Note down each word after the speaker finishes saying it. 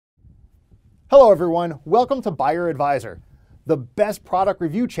Hello everyone, welcome to Buyer Advisor, the best product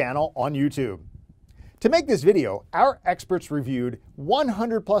review channel on YouTube. To make this video, our experts reviewed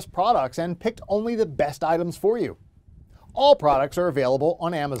 100 plus products and picked only the best items for you. All products are available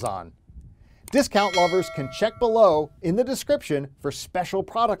on Amazon. Discount lovers can check below in the description for special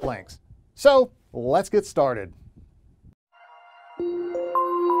product links. So let's get started.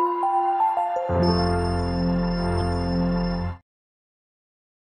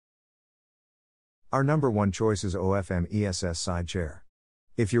 Our number one choice is OFM ESS Side Chair.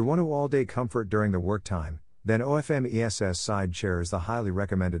 If you want all-day comfort during the work time, then OFM ESS Side Chair is the highly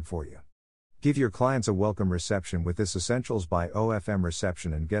recommended for you. Give your clients a welcome reception with this Essentials by OFM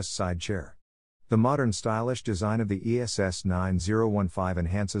Reception and Guest Side Chair. The modern stylish design of the ESS 9015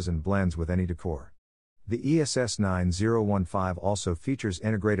 enhances and blends with any decor. The ESS 9015 also features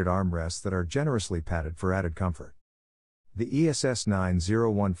integrated armrests that are generously padded for added comfort. The ESS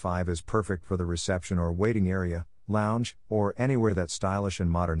 9015 is perfect for the reception or waiting area, lounge, or anywhere that stylish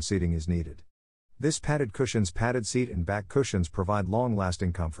and modern seating is needed. This padded seat and back cushions provide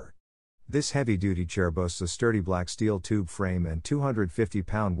long-lasting comfort. This heavy-duty chair boasts a sturdy black steel tube frame and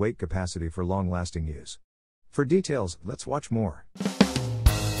 250-pound weight capacity for long-lasting use. For details, let's watch more.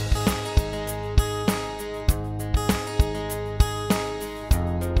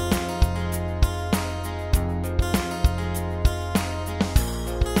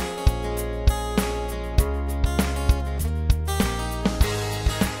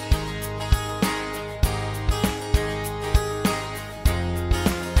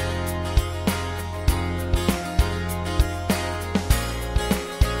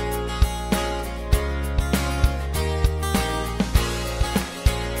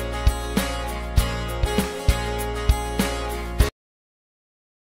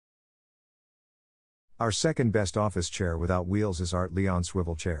 Our second best office chair without wheels is Art Leon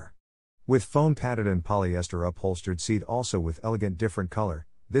Swivel Chair. With foam padded and polyester upholstered seat also with elegant different color,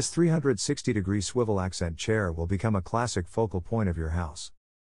 this 360-degree swivel accent chair will become a classic focal point of your house.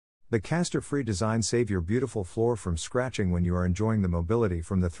 The caster-free design save your beautiful floor from scratching when you are enjoying the mobility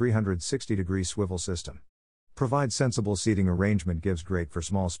from the 360-degree swivel system. Provide sensible seating arrangement gives great for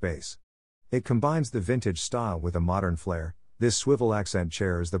small space. It combines the vintage style with a modern flair. This swivel accent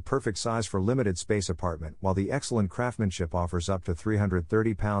chair is the perfect size for limited space apartment, while the excellent craftsmanship offers up to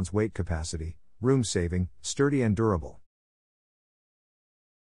 330 pounds weight capacity, room saving, sturdy and durable.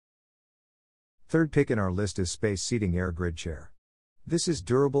 Third pick in our list is Space Seating Air Grid Chair. This is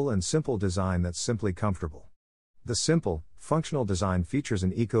durable and simple design that's simply comfortable. The simple, functional design features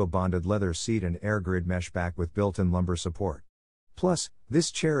an eco-bonded leather seat and air grid mesh back with built-in lumbar support. Plus, this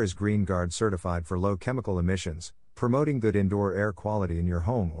chair is Green Guard certified for low chemical emissions, promoting good indoor air quality in your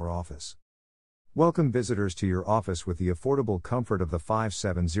home or office. Welcome visitors to your office with the affordable comfort of the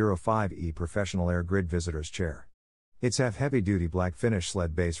 5705E Professional Air Grid Visitors Chair. It's heavy-duty black finish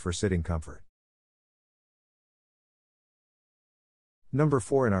sled base for sitting comfort. Number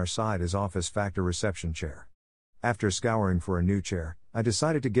 4 in our side is Office Factor Reception Chair. After scouring for a new chair, I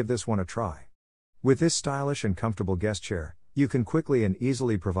decided to give this one a try. With this stylish and comfortable guest chair, you can quickly and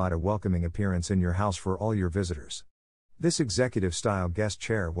easily provide a welcoming appearance in your house for all your visitors. This executive-style guest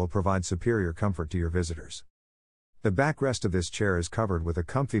chair will provide superior comfort to your visitors. The backrest of this chair is covered with a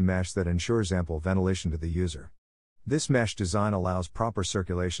comfy mesh that ensures ample ventilation to the user. This mesh design allows proper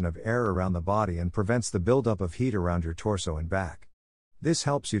circulation of air around the body and prevents the buildup of heat around your torso and back. This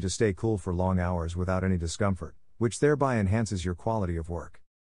helps you to stay cool for long hours without any discomfort, which thereby enhances your quality of work.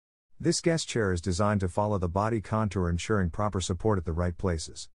 This guest chair is designed to follow the body contour, ensuring proper support at the right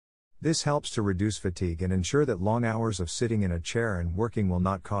places. This helps to reduce fatigue and ensure that long hours of sitting in a chair and working will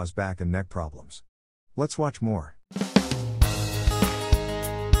not cause back and neck problems. Let's watch more.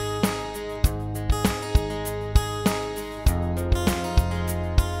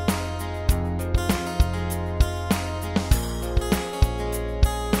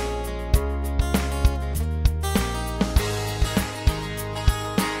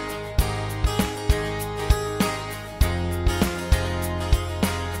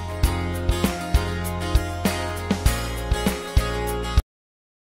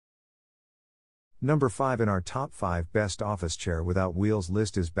 Number 5 in our top 5 best office chair without wheels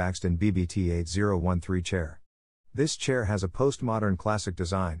list is Baxton BBT 8013 Chair. This chair has a postmodern classic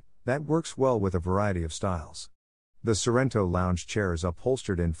design that works well with a variety of styles. The Sorrento lounge chair is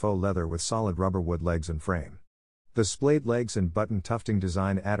upholstered in faux leather with solid rubber wood legs and frame. The splayed legs and button tufting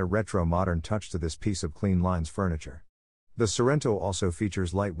design add a retro modern touch to this piece of clean lines furniture. The Sorrento also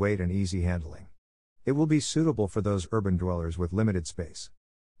features lightweight and easy handling. It will be suitable for those urban dwellers with limited space.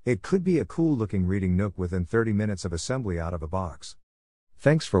 It could be a cool-looking reading nook within 30 minutes of assembly out of a box.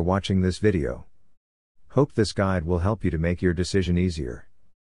 Thanks for watching this video. Hope this guide will help you to make your decision easier.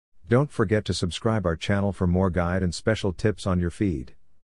 Don't forget to subscribe our channel for more guide and special tips on your feed.